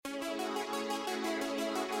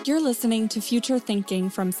You're listening to Future Thinking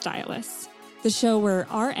from Stylists, the show where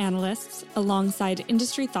our analysts, alongside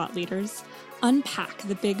industry thought leaders, unpack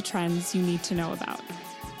the big trends you need to know about.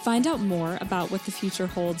 Find out more about what the future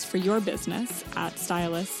holds for your business at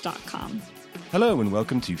stylists.com. Hello and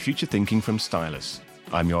welcome to Future Thinking from Stylists.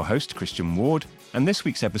 I'm your host, Christian Ward, and this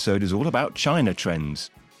week's episode is all about China trends.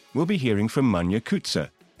 We'll be hearing from Manya Coetzee,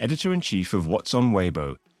 Editor-in-Chief of What's on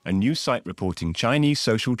Weibo, a new site reporting Chinese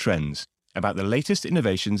social trends, about the latest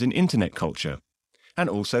innovations in internet culture. And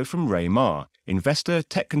also from Ray Ma, investor,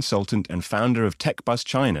 tech consultant and founder of TechBuzz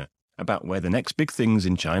China, about where the next big things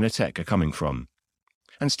in China tech are coming from.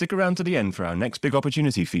 And stick around to the end for our next big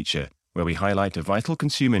opportunity feature, where we highlight a vital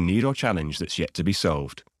consumer need or challenge that's yet to be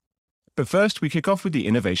solved. But first, we kick off with the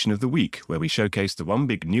Innovation of the Week, where we showcase the one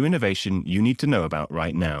big new innovation you need to know about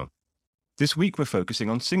right now. This week, we're focusing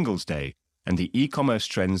on Singles Day and the e-commerce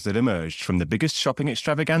trends that emerged from the biggest shopping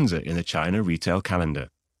extravaganza in the China retail calendar.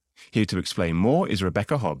 Here to explain more is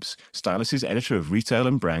Rebecca Hobbs, Stylists' editor of Retail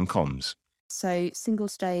and Brand Comms. So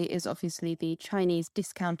Singles Day is obviously the Chinese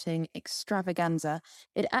discounting extravaganza.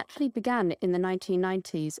 It actually began in the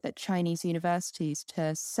 1990s at Chinese universities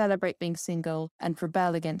to celebrate being single and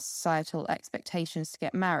rebel against societal expectations to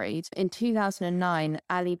get married. In 2009,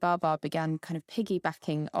 Alibaba began kind of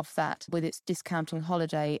piggybacking off that with its discounting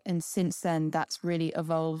holiday. And since then, that's really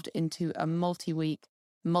evolved into a multi-week,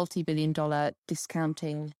 multi-billion-dollar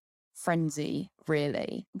discounting frenzy,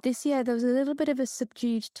 really. This year, there was a little bit of a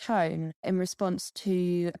subdued tone in response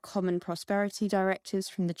to common prosperity directives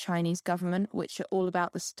from the Chinese government, which are all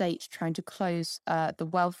about the state trying to close the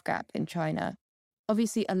wealth gap in China.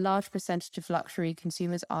 Obviously, a large percentage of luxury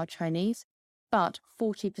consumers are Chinese, but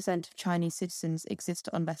 40% of Chinese citizens exist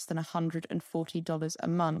on less than $140 a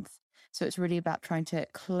month. So it's really about trying to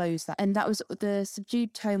close that. And that was the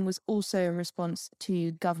subdued tone was also in response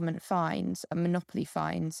to government fines, monopoly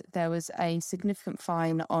fines. There was a significant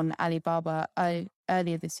fine on Alibaba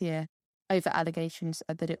earlier this year over allegations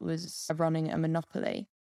that it was running a monopoly.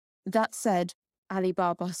 That said,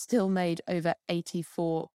 Alibaba still made over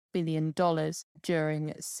 $84 billion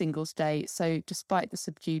during Singles Day. So despite the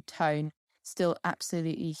subdued tone, still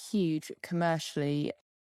absolutely huge commercially.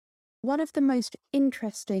 One of the most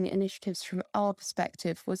interesting initiatives from our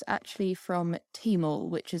perspective was actually from Tmall,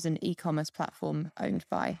 which is an e-commerce platform owned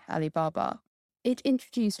by Alibaba. It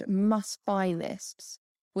introduced must-buy lists,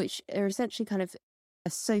 which are essentially kind of a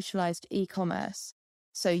socialized e-commerce.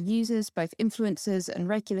 So users, both influencers and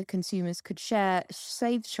regular consumers, could share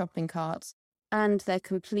saved shopping carts and their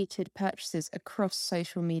completed purchases across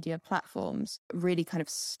social media platforms, really kind of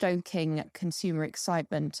stoking consumer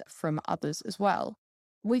excitement from others as well.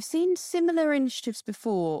 We've seen similar initiatives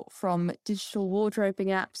before from digital wardrobing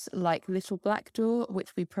apps like Little Black Door,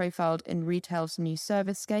 which we profiled in Retail's new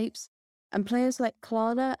Servicescapes, and players like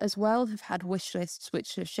Klarna as well have had wish lists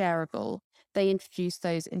which are shareable. They introduced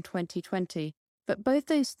those in 2020, but both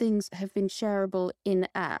those things have been shareable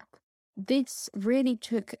in-app. This really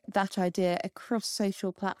took that idea across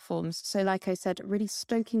social platforms. So like I said, really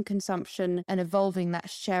stoking consumption and evolving that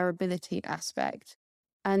shareability aspect.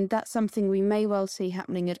 And that's something we may well see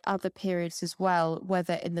happening at other periods as well,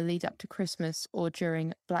 whether in the lead up to Christmas or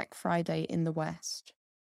during Black Friday in the West.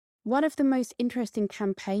 One of the most interesting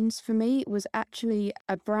campaigns for me was actually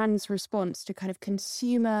a brand's response to kind of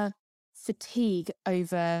consumer fatigue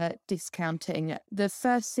over discounting. The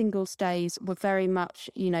first Singles Days were very much,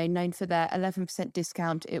 known for their 11%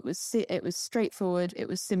 discount. It was straightforward. It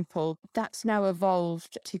was simple. That's now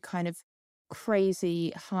evolved to kind of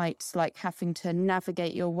crazy heights, like having to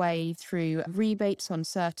navigate your way through rebates on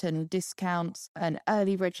certain discounts and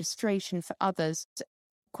early registration for others.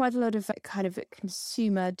 Quite a lot of kind of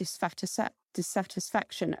consumer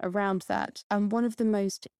dissatisfaction around that. And one of the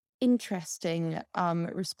most interesting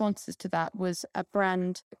responses to that was a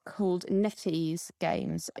brand called NetEase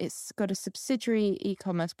Games. It's got a subsidiary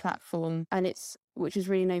e-commerce platform, and which is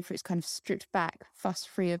really known for its kind of stripped back,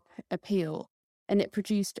 fuss-free appeal. And it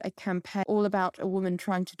produced a campaign all about a woman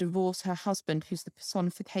trying to divorce her husband, who's the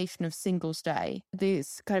personification of Singles Day.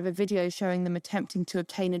 There's kind of a video showing them attempting to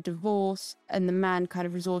obtain a divorce and the man kind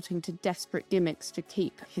of resorting to desperate gimmicks to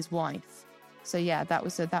keep his wife. So yeah, that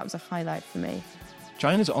was a highlight for me.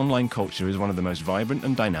 China's online culture is one of the most vibrant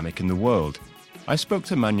and dynamic in the world. I spoke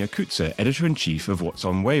to Manya Coetzee, Editor-in-Chief of What's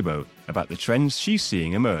on Weibo, about the trends she's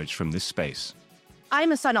seeing emerge from this space.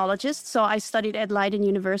 I'm a sinologist, so I studied at Leiden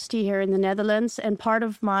University here in the Netherlands, and part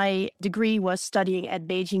of my degree was studying at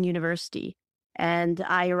Beijing University. And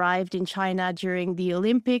I arrived in China during the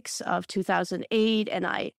Olympics of 2008, and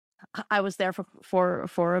I was there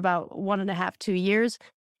for about 1.5, 2 years.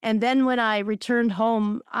 And then when I returned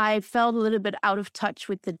home, I felt a little bit out of touch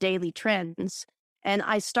with the daily trends. And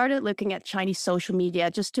I started looking at Chinese social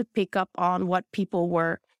media just to pick up on what people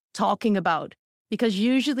were talking about. Because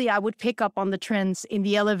usually I would pick up on the trends in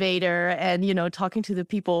the elevator and, talking to the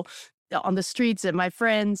people on the streets and my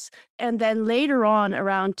friends. And then later on,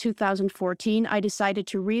 around 2014, I decided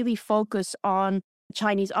to really focus on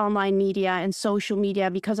Chinese online media and social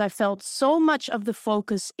media because I felt so much of the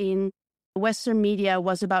focus in Western media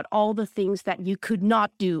was about all the things that you could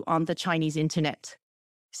not do on the Chinese internet.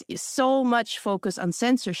 So much focus on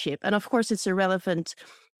censorship. And of course, it's a relevant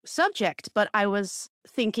subject, but I was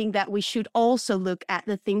thinking that we should also look at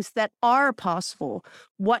the things that are possible.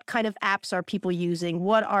 What kind of apps are people using?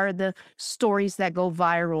 What are the stories that go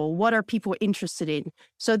viral? What are people interested in?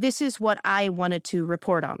 So this is what I wanted to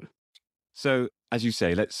report on. So, as you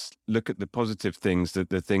say, let's look at the positive things, the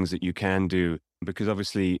things that you can do, because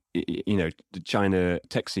obviously, the China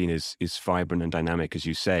tech scene is vibrant and dynamic, as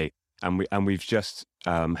you say, and we've just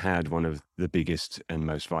had one of the biggest and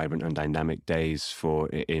most vibrant and dynamic days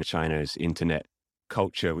in China's internet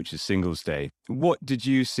culture, which is Singles Day. What did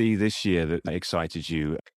you see this year that excited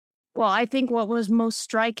you? Well, I think what was most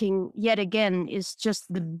striking yet again is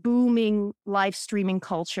just the booming live streaming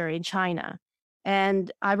culture in China.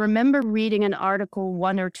 And I remember reading an article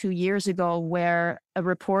 1 or 2 years ago where a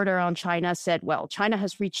reporter on China said, well, China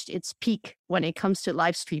has reached its peak when it comes to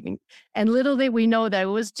live streaming. And little did we know that it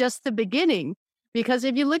was just the beginning. Because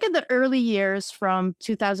if you look at the early years from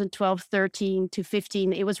 2012, 13 to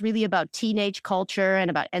 15, it was really about teenage culture and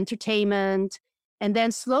about entertainment. And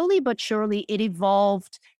then slowly but surely, it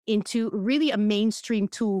evolved into really a mainstream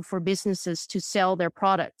tool for businesses to sell their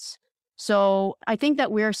products. So I think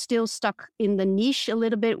that we're still stuck in the niche a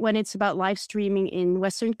little bit when it's about live streaming in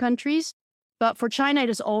Western countries. But for China, it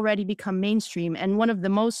has already become mainstream. And one of the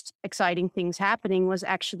most exciting things happening was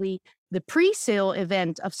actually the pre-sale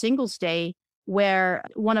event of Singles Day, where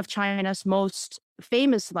one of China's most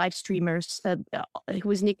famous live streamers, who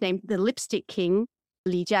was nicknamed the Lipstick King,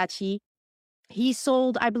 Li Jiaqi, he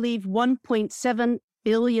sold, I believe, 1.7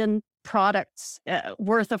 billion products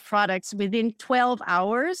worth of products within 12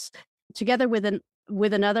 hours. Together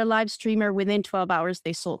with another live streamer, within 12 hours,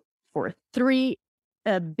 they sold for $3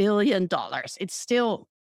 billion. It's still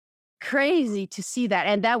crazy to see that.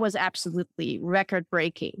 And that was absolutely record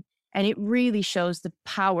breaking. And it really shows the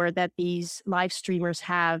power that these live streamers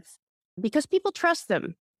have because people trust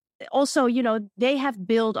them. Also, they have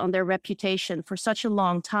built on their reputation for such a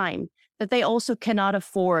long time that they also cannot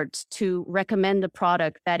afford to recommend a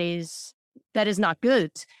product that is not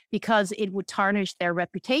good because it would tarnish their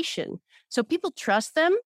reputation. So people trust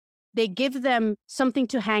them. They give them something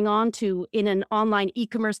to hang on to in an online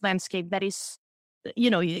e-commerce landscape that is,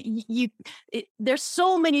 there's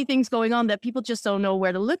so many things going on that people just don't know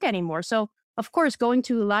where to look anymore. So of course, going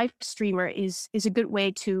to a live streamer is a good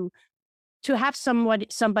way to have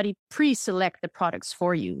somebody pre-select the products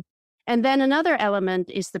for you. And then another element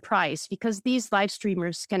is the price, because these live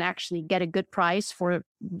streamers can actually get a good price for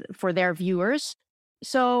their viewers.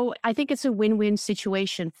 So I think it's a win-win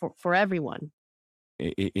situation for everyone.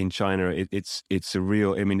 In China, it's a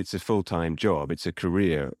real, it's a full-time job. It's a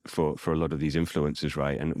career for a lot of these influencers,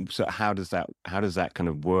 right? And so how does that kind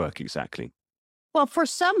of work exactly? Well, for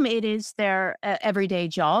some, it is their everyday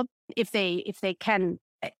job. If they can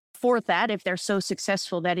afford that, if they're so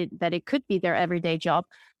successful that it could be their everyday job.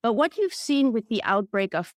 But what you've seen with the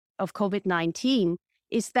outbreak of COVID-19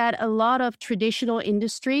 is that a lot of traditional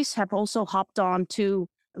industries have also hopped on to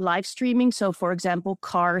live streaming. So, for example,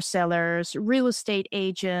 car sellers, real estate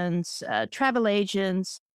agents, travel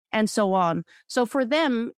agents, and so on. So for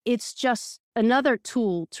them, it's just another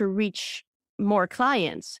tool to reach more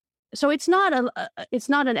clients. So it's not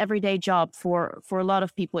an everyday job for a lot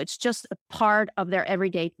of people. It's just a part of their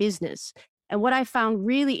everyday business. And what I found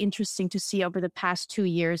really interesting to see over the past 2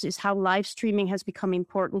 years is how live streaming has become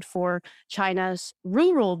important for China's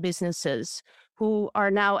rural businesses, who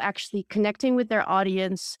are now actually connecting with their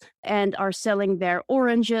audience and are selling their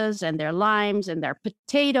oranges and their limes and their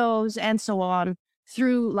potatoes and so on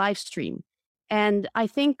through live stream. And I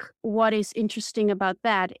think what is interesting about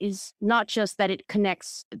that is not just that it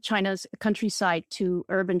connects China's countryside to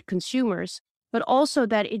urban consumers, but also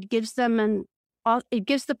that it gives the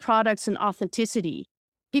products an authenticity.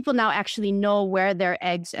 People now actually know where their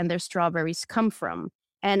eggs and their strawberries come from.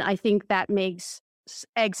 And I think that makes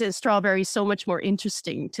eggs and strawberries so much more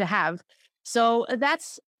interesting to have. So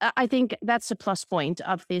I think that's a plus point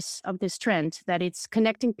of this trend, that it's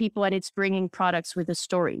connecting people and it's bringing products with a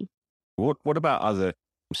story. What about other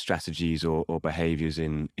strategies or behaviors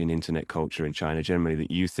in internet culture in China generally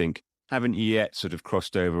that you think haven't yet sort of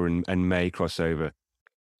crossed over and may cross over?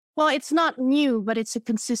 Well, it's not new, but it's a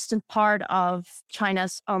consistent part of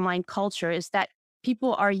China's online culture is that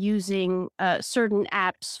people are using certain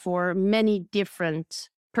apps for many different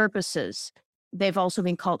purposes. They've also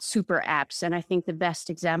been called super apps. And I think the best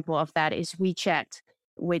example of that is WeChat,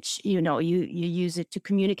 which, you use it to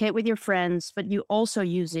communicate with your friends, but you also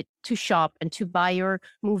use it to shop and to buy your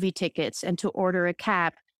movie tickets and to order a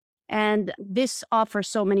cab. And this offers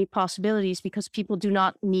so many possibilities because people do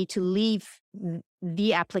not need to leave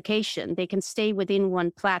the application. They can stay within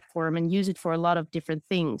one platform and use it for a lot of different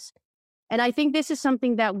things. And I think this is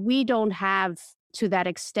something that we don't have to that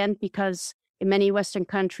extent because in many Western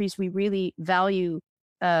countries, we really value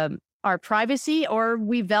our privacy, or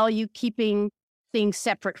we value keeping things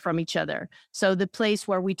separate from each other. So the place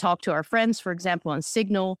where we talk to our friends, for example, on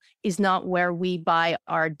Signal, is not where we buy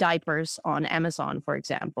our diapers on Amazon, for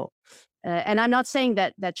example. And I'm not saying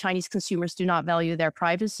that Chinese consumers do not value their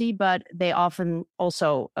privacy, but they often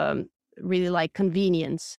also really like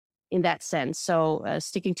convenience in that sense. So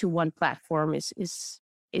sticking to one platform is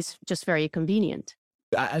just very convenient.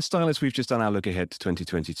 As stylists, we've just done our look ahead to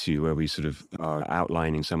 2022, where we sort of are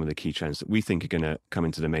outlining some of the key trends that we think are going to come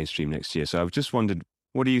into the mainstream next year. So I've just wondered,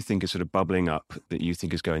 what do you think is sort of bubbling up that you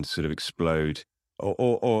think is going to sort of explode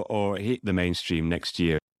or hit the mainstream next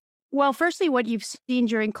year? Well, firstly, what you've seen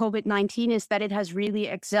during COVID-19 is that it has really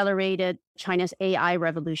accelerated China's AI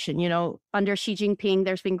revolution. Under Xi Jinping,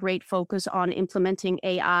 there's been great focus on implementing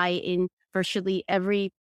AI in virtually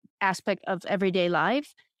every aspect of everyday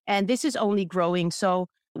life. And this is only growing. So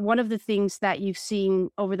one of the things that you've seen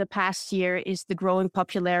over the past year is the growing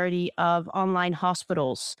popularity of online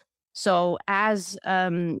hospitals. So as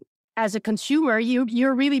a consumer,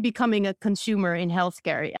 you're really becoming a consumer in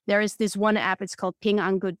healthcare. There is this one app, it's called Ping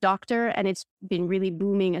An Good Doctor, and it's been really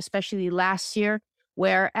booming, especially last year,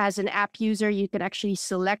 where as an app user, you can actually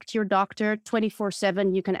select your doctor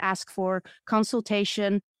 24/7. You can ask for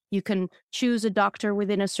consultation. You can choose a doctor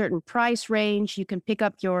within a certain price range. You can pick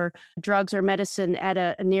up your drugs or medicine at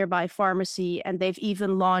a nearby pharmacy. And they've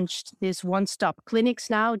even launched this one-stop clinics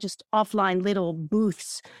now, just offline little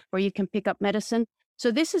booths where you can pick up medicine.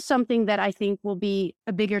 So this is something that I think will be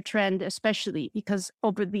a bigger trend, especially because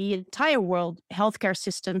over the entire world, healthcare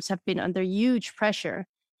systems have been under huge pressure.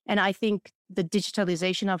 And I think the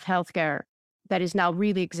digitalization of healthcare that is now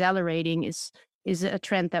really accelerating is a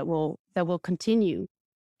trend that will continue.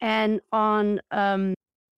 And on a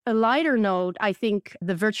lighter note, I think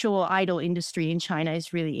the virtual idol industry in China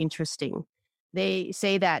is really interesting. They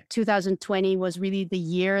say that 2020 was really the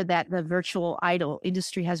year that the virtual idol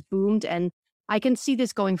industry has boomed. And I can see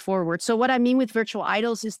this going forward. So what I mean with virtual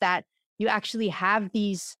idols is that you actually have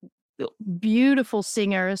these beautiful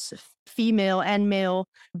singers, female and male,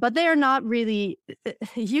 but they are not really,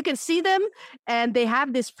 you can see them and they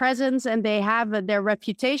have this presence and they have their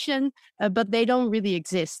reputation, but they don't really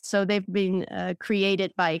exist. So they've been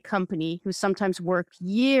created by a company who sometimes work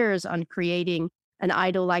years on creating an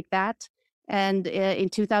idol like that. And in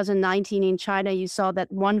 2019 in China, you saw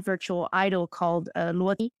that one virtual idol called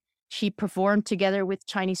Luo Di. She performed together with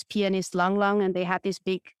Chinese pianist Lang Lang, and they had this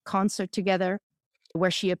big concert together where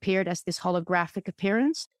she appeared as this holographic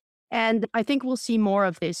appearance. And I think we'll see more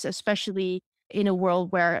of this, especially in a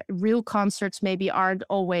world where real concerts maybe aren't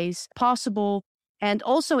always possible. And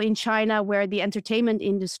also in China, where the entertainment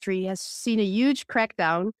industry has seen a huge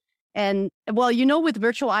crackdown. And well, with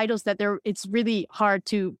virtual idols that it's really hard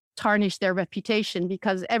to tarnish their reputation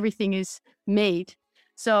because everything is made.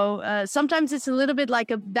 So sometimes it's a little bit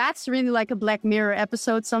that's really like a Black Mirror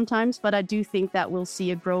episode sometimes, but I do think that we'll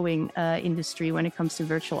see a growing industry when it comes to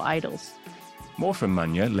virtual idols. More from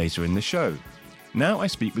Manya later in the show. Now I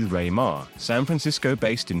speak with Ray Ma, San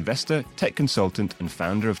Francisco-based investor, tech consultant, and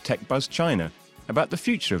founder of TechBuzz China, about the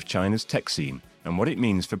future of China's tech scene and what it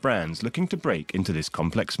means for brands looking to break into this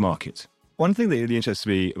complex market. One thing that really interests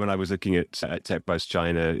me when I was looking at TechBuzz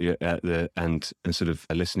China and sort of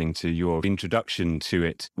listening to your introduction to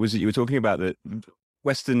it was that you were talking about that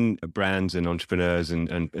Western brands and entrepreneurs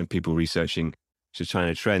and people researching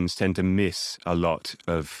China trends tend to miss a lot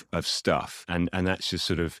of stuff. And that's just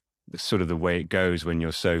sort of the way it goes when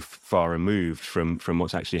you're so far removed from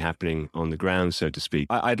what's actually happening on the ground, so to speak.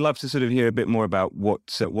 I'd love to sort of hear a bit more about what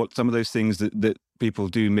some of those things that people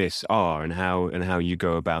do miss are and how you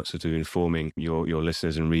go about sort of informing your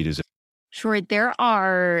listeners and readers. Sure. There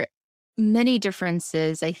are many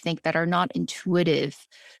differences, I think, that are not intuitive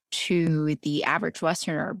to the average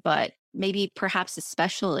Westerner, but maybe perhaps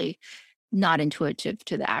especially not intuitive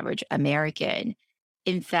to the average American.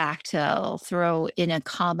 in fact, I'll throw in a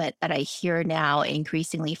comment that I hear now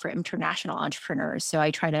increasingly for international entrepreneurs. So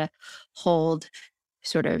I try to hold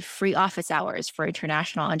sort of free office hours for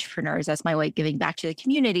international entrepreneurs as my way of giving back to the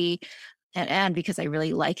community. And because I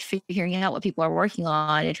really like figuring out what people are working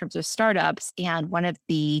on in terms of startups. And one of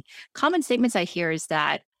the common statements I hear is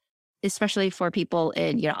that, especially for people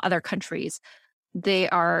in other countries, they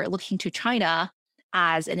are looking to China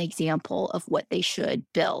as an example of what they should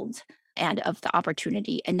build and of the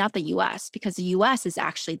opportunity, and not the US, because the US is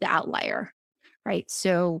actually the outlier, right?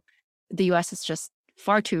 So the US is just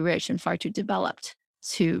far too rich and far too developed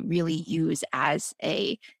to really use as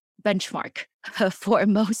a benchmark for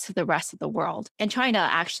most of the rest of the world. And China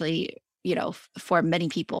actually, for many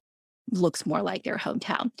people, looks more like their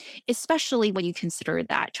hometown, especially when you consider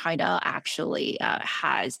that China actually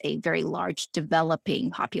has a very large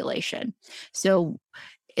developing population. So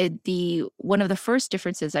one of the first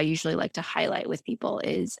differences I usually like to highlight with people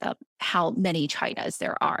is how many Chinas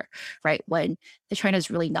there are, right? When the China is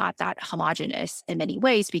really not that homogenous in many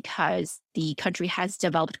ways because the country has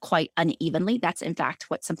developed quite unevenly. That's in fact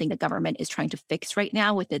something the government is trying to fix right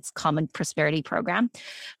now with its Common Prosperity Program.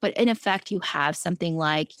 But in effect, you have something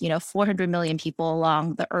like 400 million people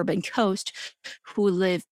along the urban coast who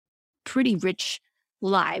live pretty rich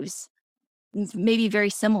lives, maybe very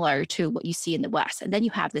similar to what you see in the West. And then you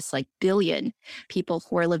have this billion people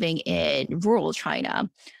who are living in rural China,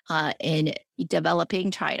 in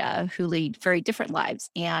developing China, who lead very different lives.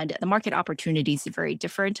 And the market opportunities are very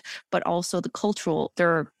different, but also there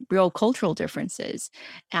are real cultural differences.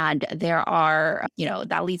 And there are,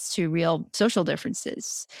 that leads to real social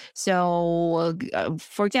differences. So,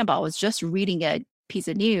 for example, I was just reading a piece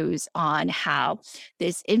of news on how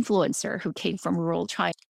this influencer who came from rural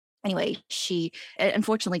China, anyway, she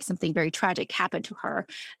unfortunately something very tragic happened to her,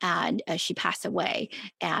 and she passed away.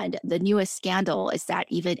 And the newest scandal is that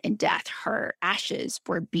even in death, her ashes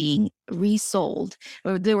were being resold,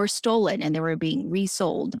 or they were stolen and they were being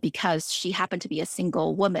resold because she happened to be a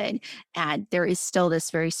single woman. And there is still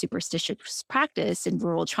this very superstitious practice in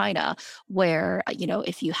rural China where,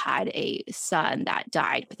 if you had a son that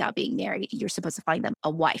died without being married, you're supposed to find them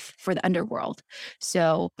a wife for the underworld.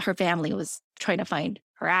 So her family was trying to find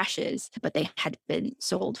her ashes, but they had been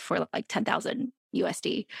sold for like 10,000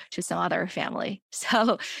 USD to some other family.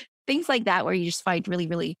 So things like that, where you just find really,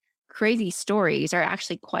 really crazy stories, are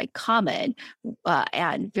actually quite common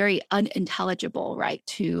and very unintelligible, right?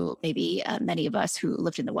 To maybe many of us who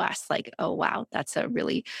lived in the West, like, oh, wow,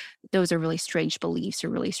 those are really strange beliefs or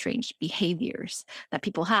really strange behaviors that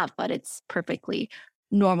people have, but it's perfectly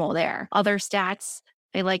normal there. Other stats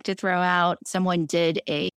I like to throw out, someone did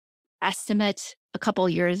a estimate a couple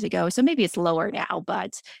years ago, so maybe it's lower now,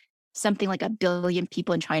 but something like 1 billion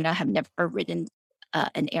people in China have never ridden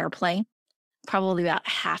an airplane. Probably about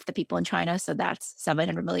half the people in China, so that's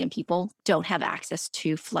 700 million people, don't have access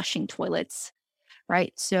to flushing toilets,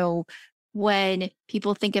 right? So when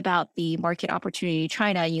people think about the market opportunity in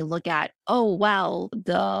China, you look at, oh, wow,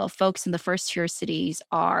 the folks in the first tier cities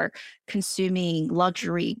are consuming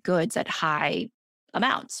luxury goods at high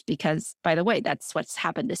amounts, because, by the way, that's what's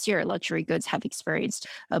happened this year. Luxury goods have experienced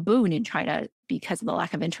a boon in China because of the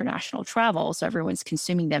lack of international travel. So everyone's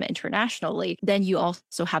consuming them internationally. Then you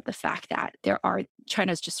also have the fact that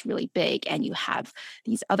China's just really big, and you have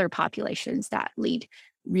these other populations that lead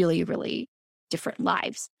really, really different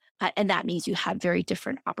lives. And that means you have very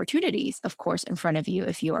different opportunities, of course, in front of you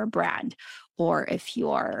if you're a brand, or if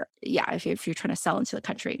you're trying to sell into the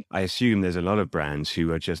country. I assume there's a lot of brands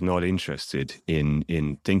who are just not interested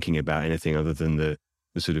in thinking about anything other than the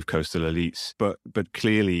sort of coastal elites. But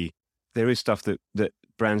clearly there is stuff that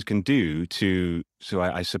brands can do to,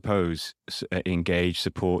 I suppose, engage,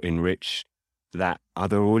 support, enrich that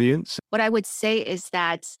other audience. What I would say is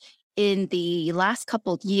that in the last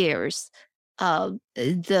couple of years,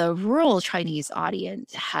 the rural Chinese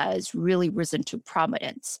audience has really risen to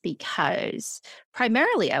prominence because,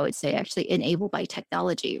 primarily, I would say, actually enabled by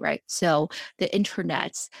technology, right? So the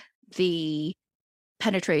internet, the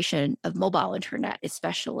penetration of mobile internet,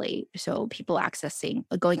 especially, so people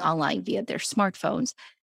going online via their smartphones,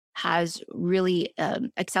 has really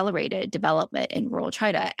accelerated development in rural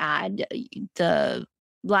China. And the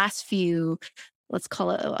last few, let's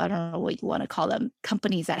call it, I don't know what you want to call them,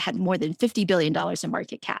 companies that had more than $50 billion in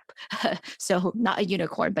market cap. So not a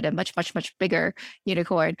unicorn, but a much, much, much bigger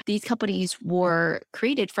unicorn. These companies were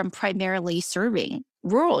created from primarily serving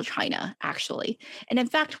rural China, actually. And in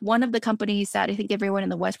fact, one of the companies that I think everyone in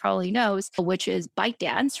the West probably knows, which is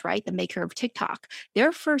ByteDance, right? The maker of TikTok,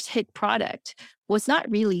 their first hit product was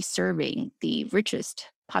not really serving the richest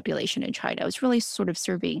population in China. It was really sort of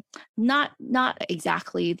serving not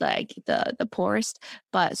exactly like the poorest,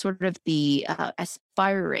 but sort of the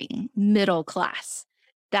aspiring middle class.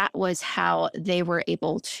 That was how they were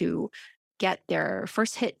able to get their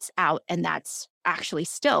first hits out. And that's actually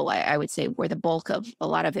still, I would say, where the bulk of a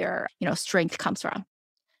lot of their, strength comes from.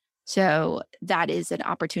 So that is an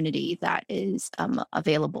opportunity that is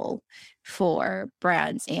available for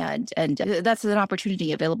brands, and that's an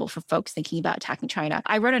opportunity available for folks thinking about attacking China.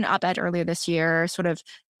 I wrote an op-ed earlier this year, sort of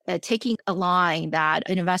taking a line that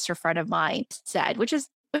an investor friend of mine said, which is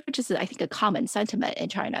I think a common sentiment in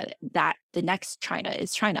China, that the next China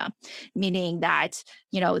is China, meaning that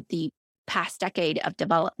the past decade of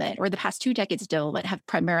development, or the past 2 decades of development, have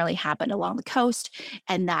primarily happened along the coast,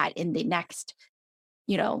 and that in the next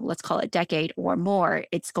let's call it decade or more,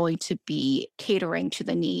 it's going to be catering to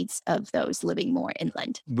the needs of those living more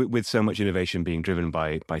inland. With so much innovation being driven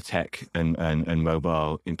by tech and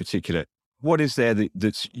mobile in particular, what is there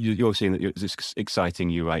that's you're seeing that's exciting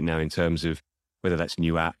you right now in terms of whether that's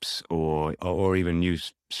new apps or even new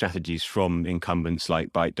strategies from incumbents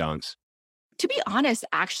like ByteDance? To be honest,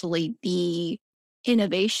 actually, the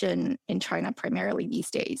innovation in China primarily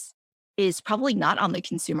these days is probably not on the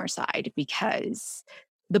consumer side, because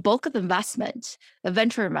the bulk of investment, the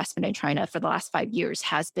venture investment in China for the last 5 years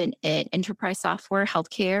has been in enterprise software,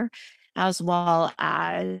 healthcare, as well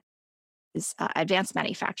as advanced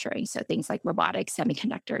manufacturing. So things like robotics,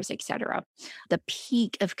 semiconductors, et cetera. The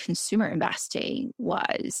peak of consumer investing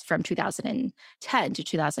was from 2010 to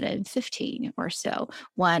 2015 or so,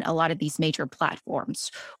 when a lot of these major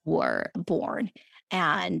platforms were born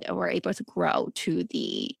and were able to grow to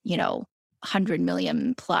the, 100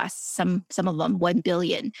 million plus, some of them 1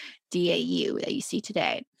 billion DAU that you see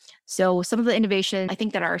today. So some of the innovation I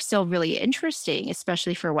think that are still really interesting,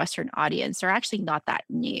 especially for a Western audience, are actually not that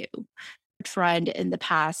new. Trend in the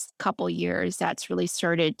past couple years that's really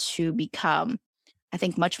started to become, I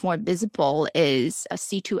think, much more visible is a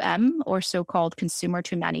C2M, or so-called consumer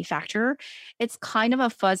to manufacturer. It's kind of a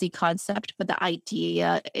fuzzy concept, but the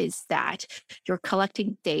idea is that you're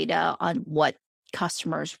collecting data on what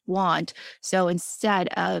customers want. So instead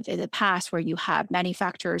of in the past where you have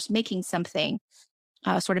manufacturers making something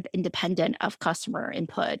sort of independent of customer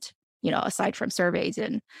input, aside from surveys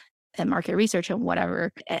and market research and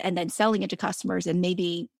whatever, and then selling it to customers and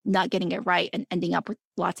maybe not getting it right and ending up with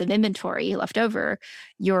lots of inventory left over,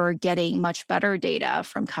 you're getting much better data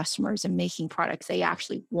from customers and making products they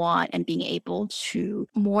actually want and being able to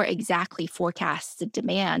more exactly forecast the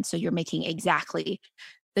demand. So you're making exactly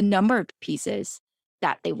the number of pieces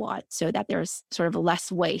that they want, so that there's sort of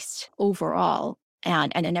less waste overall,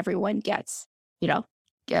 and then everyone gets,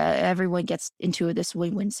 everyone gets into this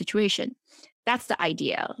win-win situation. That's the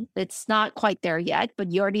idea. It's not quite there yet, but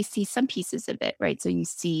you already see some pieces of it, right? So you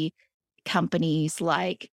see companies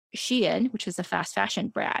like Shein, which is a fast fashion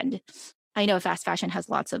brand. I know fast fashion has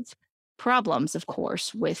lots of problems, of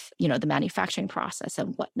course, with, the manufacturing process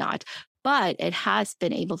and whatnot, but it has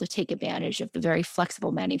been able to take advantage of the very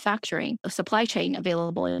flexible manufacturing supply chain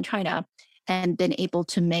available in China, and been able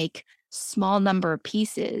to make small number of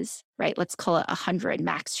pieces, right? Let's call it 100,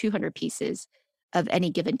 max 200 pieces of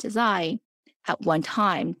any given design at one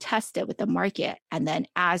time, test it with the market, and then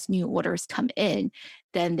as new orders come in,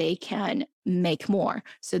 then they can make more.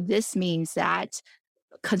 So this means that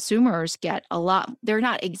consumers get a lot. They're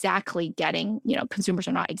not exactly getting, consumers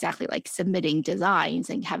are not exactly like submitting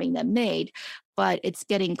designs and having them made, but it's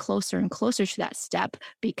getting closer and closer to that step,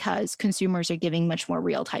 because consumers are giving much more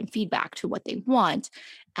real-time feedback to what they want,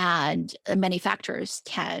 and manufacturers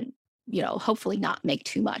can, hopefully not make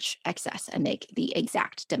too much excess and make the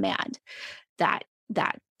exact demand that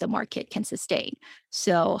the market can sustain.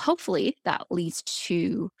 So hopefully that leads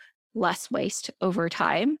to less waste over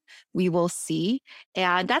time. We will see.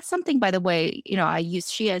 And that's something, by the way, I use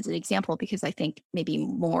Shein as an example because I think maybe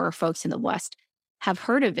more folks in the West have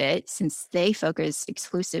heard of it, since they focus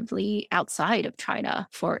exclusively outside of China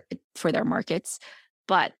for their markets.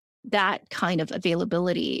 But that kind of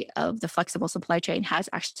availability of the flexible supply chain has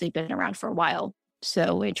actually been around for a while.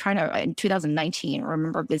 So in China in 2019, I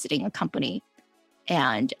remember visiting a company,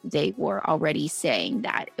 and they were already saying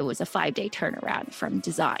that it was a 5-day turnaround from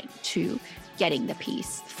design to getting the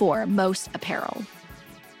piece for most apparel.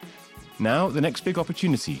 Now, the next big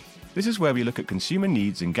opportunity. This is where we look at consumer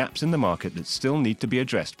needs and gaps in the market that still need to be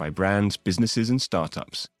addressed by brands, businesses, and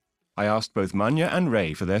startups. I asked both Manya and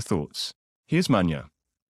Ray for their thoughts. Here's Manya.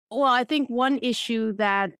 Well, I think one issue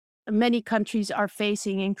that many countries are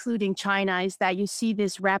facing, including China, is that you see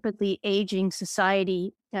this rapidly aging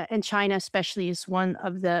society, and China especially is one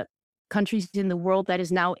of the countries in the world that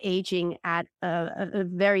is now aging at a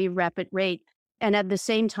very rapid rate. And at the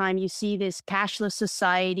same time, you see this cashless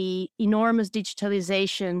society, enormous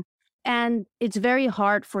digitalization, and it's very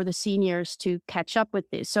hard for the seniors to catch up with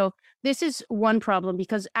this. So this is one problem,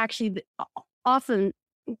 because actually often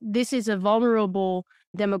this is a vulnerable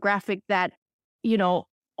demographic that,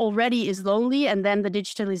 already is lonely, and then the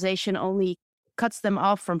digitalization only cuts them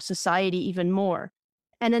off from society even more.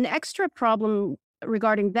 And an extra problem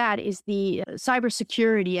regarding that is the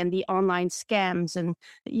cybersecurity and the online scams. And,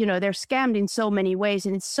 they're scammed in so many ways,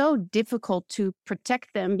 and it's so difficult to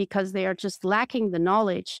protect them because they are just lacking the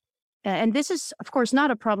knowledge. And this is, of course, not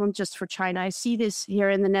a problem just for China. I see this here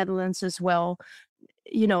in the Netherlands as well.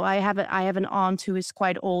 I have an aunt who is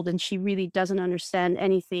quite old, and she really doesn't understand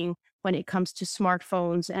anything when it comes to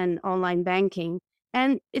smartphones and online banking.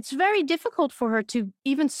 And it's very difficult for her to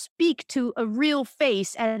even speak to a real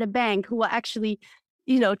face at a bank who will actually,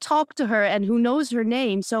 talk to her and who knows her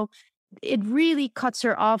name. So it really cuts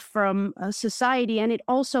her off from society, and it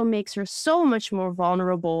also makes her so much more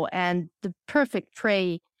vulnerable and the perfect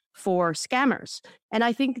prey for scammers. And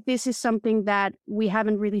I think this is something that we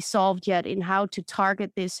haven't really solved yet, in how to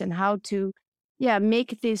target this and how to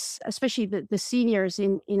make this, especially the seniors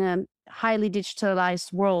in a highly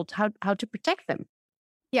digitalized world, how to protect them.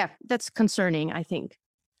 Yeah, that's concerning, I think.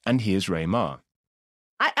 And here's Rui Ma.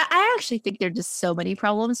 I actually think there are just so many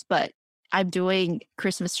problems, but I'm doing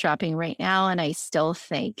Christmas shopping right now, and I still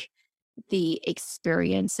think the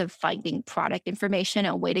experience of finding product information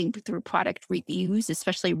and waiting through product reviews,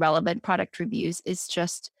 especially relevant product reviews, is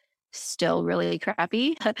just still really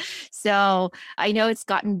crappy. So I know it's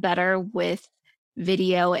gotten better with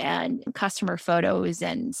video and customer photos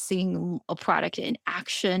and seeing a product in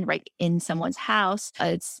action right in someone's house.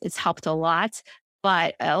 It's helped a lot,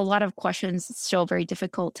 but a lot of questions still very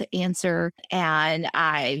difficult to answer. And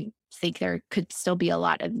I think there could still be a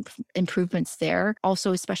lot of improvements there.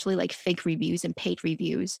 Also, especially like fake reviews and paid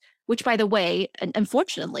reviews, which, by the way,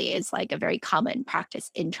 unfortunately is like a very common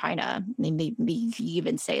practice in China. Maybe you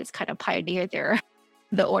even say it's kind of pioneered there.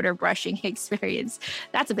 The order brushing experience.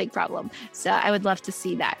 That's a big problem. So I would love to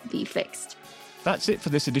see that be fixed. That's it for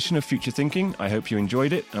this edition of Future Thinking. I hope you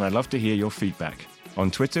enjoyed it, and I'd love to hear your feedback.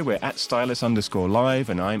 On Twitter, we're at Stylus_live,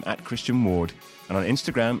 and I'm at Christian Ward. And on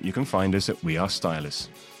Instagram, you can find us at We Are Stylus.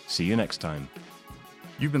 See you next time.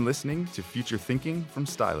 You've been listening to Future Thinking from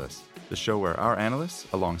Stylus, the show where our analysts,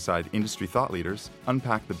 alongside industry thought leaders,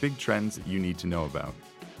 unpack the big trends that you need to know about.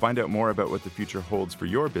 Find out more about what the future holds for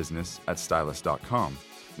your business at stylus.com.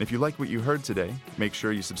 And if you like what you heard today, make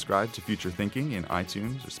sure you subscribe to Future Thinking in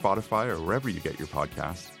iTunes or Spotify or wherever you get your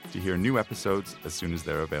podcasts to hear new episodes as soon as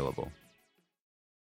they're available.